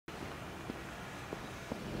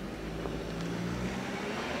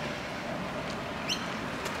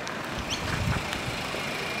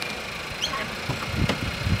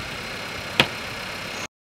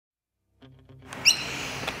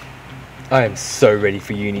I am so ready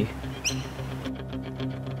for uni.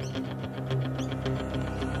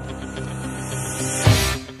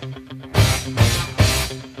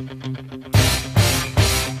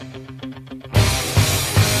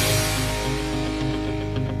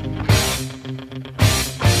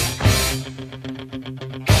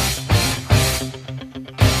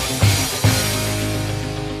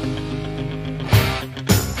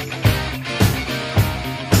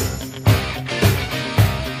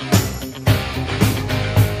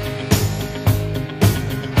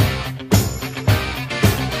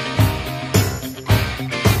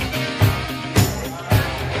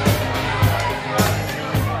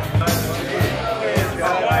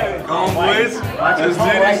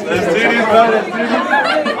 Let's do this, bro. Let's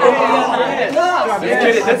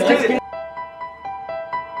get it.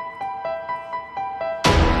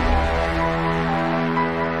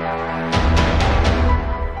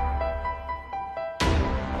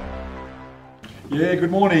 Yeah,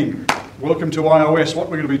 good morning. Welcome to iOS. What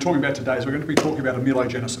we're going to be talking about today is we're going to be talking about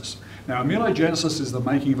amelogenesis. Now, amelogenesis is the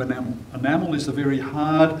making of enamel. Enamel is the very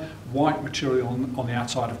hard white material on the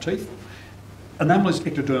outside of teeth. Enamel is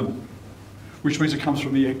ectodermal, which means it comes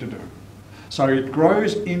from the ectoderm. So it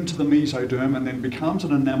grows into the mesoderm and then becomes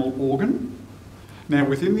an enamel organ. Now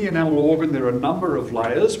within the enamel organ there are a number of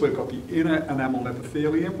layers. We've got the inner enamel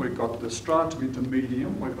epithelium, we've got the stratum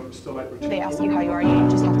intermedium, we've got the stellate reticulum. They ask you how you are, you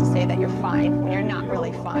just have to say that you're fine when you're not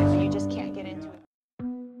really fine, but you just can't get into it.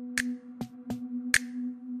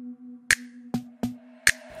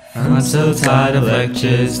 I'm so tired of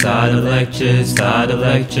lectures, tired of lectures, tired of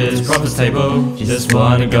lectures. Prof's table, just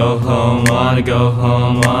wanna go home, wanna go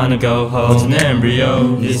home, wanna go home. What's an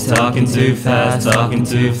embryo? He's talking too fast, talking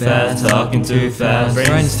too fast, talking too fast.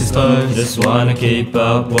 Brains too slow, just wanna keep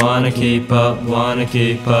up, wanna keep up, wanna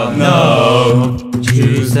keep up. No!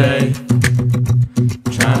 Tuesday,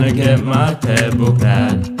 trying to get my pebble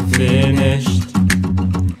pad finished.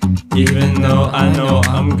 Even though I know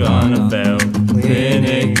I'm gonna fail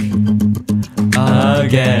clinic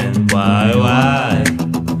again. Why?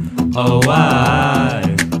 Oh why?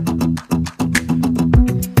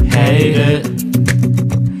 Hate it.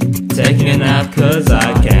 Taking a nap cause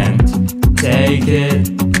I can't take it.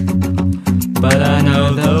 But I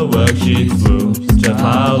know the worksheet flew. Just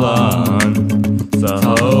how long? So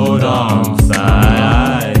hold on.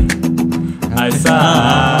 I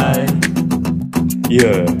sigh.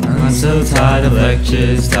 Yeah. I'm so tired of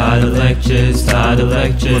lectures, tired of lectures, tired of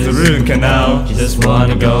lectures. What's a root canal? Just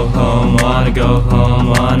wanna go home, wanna go home,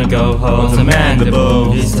 wanna go home. What's a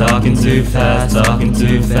mandible? He's talking too fast, talking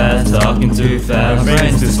too fast, talking too fast. My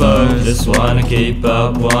brain's too slow, just wanna keep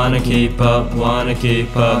up, wanna keep up, wanna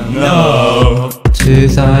keep up. No!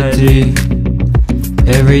 Tooth ID.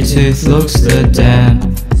 Every tooth looks the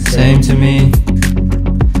damn same to me.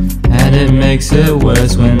 And it makes it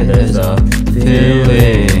worse when there's a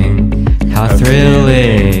feeling. How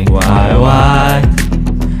thrilling. Why?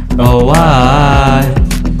 Oh why?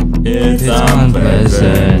 It's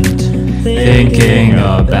unpleasant thinking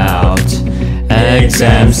about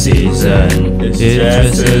exam season. It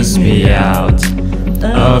stresses me out.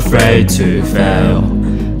 Afraid to fail.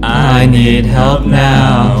 I need help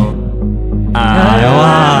now.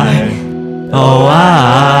 Why? Oh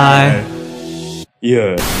why?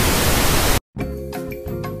 Yeah.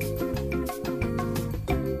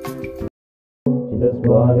 Just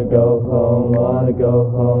wanna go home, wanna go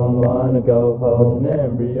home, wanna go home. What's an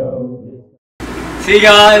embryo? See you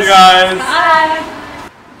guys! Bye!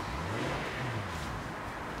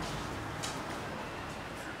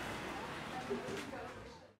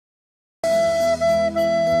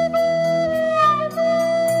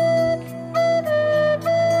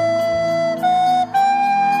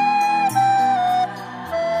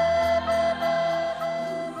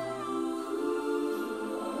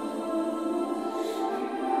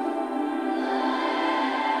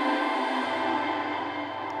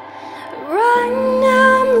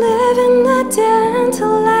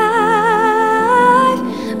 Dental life,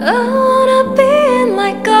 I wanna be in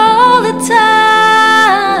like all the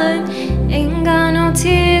time. Ain't got no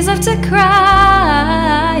tears left to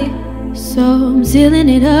cry. So I'm sealing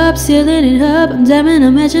it up, sealing it up. I'm damming,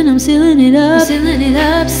 I'm etching, I'm sealing it up. Sealing it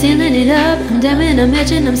up, sealing it up. I'm damming, I'm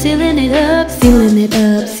etching, I'm sealing it up. Sealing it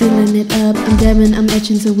up, sealing it up. I'm damming, I'm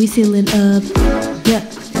etching, so we sealing up. Yep,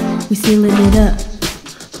 we sealing it up.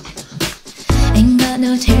 Ain't got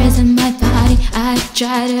no tears in my body. I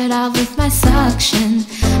dried it out with my suction.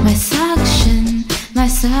 My suction, my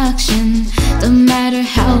suction. Don't matter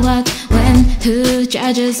how, what, when, who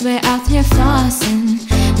judges, we're out here flossing.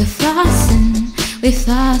 We're flossing, we're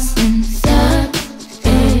flossing. Suck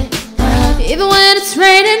it up. Even when it's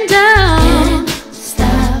raining down.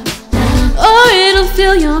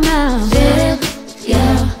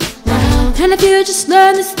 you just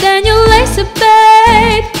learn this, then you'll ace it,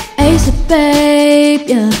 babe. Ace it, babe,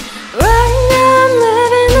 yeah. Right now I'm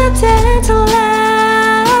living a dental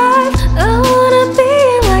life. I wanna be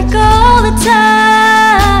like all the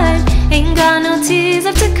time. Ain't got no tears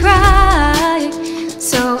left to cry.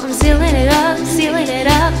 So I'm sealing it up, sealing it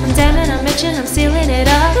up. I'm damn it, I'm itching, I'm sealing it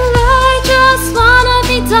up. I just wanna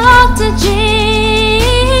be Dr. G,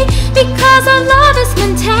 because I love his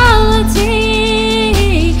mentality.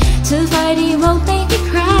 To fight he won't make me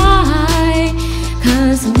cry,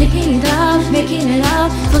 cause I'm making it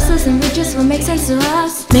up. Forceless and riches will make sense to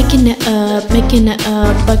us. Making it up.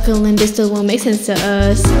 Buckle and this still won't make sense to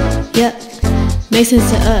us. Yep, makes sense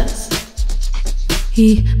to us.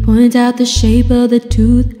 He points out the shape of the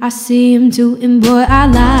tooth. I see him too, and boy, I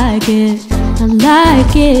like it. I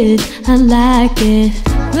like it, I like it.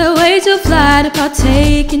 We're way too fly to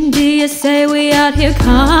partake in DSA. We out here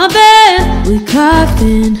carving. We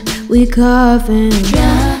carving, we carving.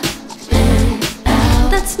 Dropping out.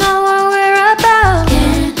 That's not what we're about.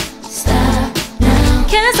 Can't stop now.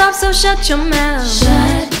 Can't stop, so shut your mouth.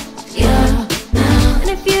 Shut your mouth. And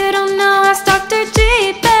if you don't know, ask Dr.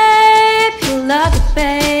 G, babe. You'll love it,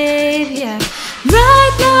 babe, yeah.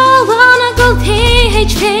 Right now I wanna go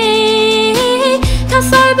PhD, cause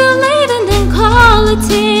I believe in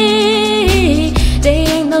quality. There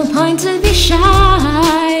ain't no point to be shy.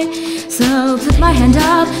 So put my hand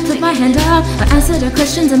up, put my hand up. I answer the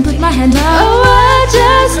questions and put my hand up. Oh, I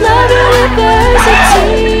just love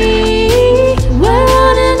university. We're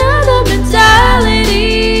on another mentality.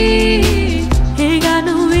 Ain't got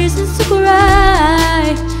no reasons to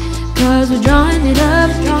cry, cause we're drawing it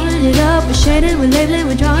up, drawing it up. We're shading, we're labeling,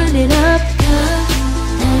 we're drawing it up.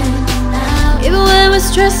 Even when we're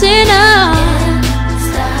stressing out.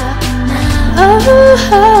 Oh,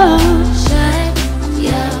 oh. Shut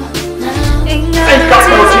your mouth. Ain't got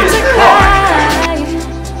no tears to cry.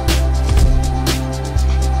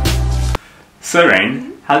 So Rain,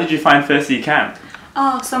 how did you find first year camp?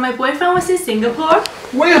 Oh, so my boyfriend was in Singapore.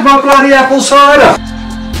 Where's my bloody apple cider?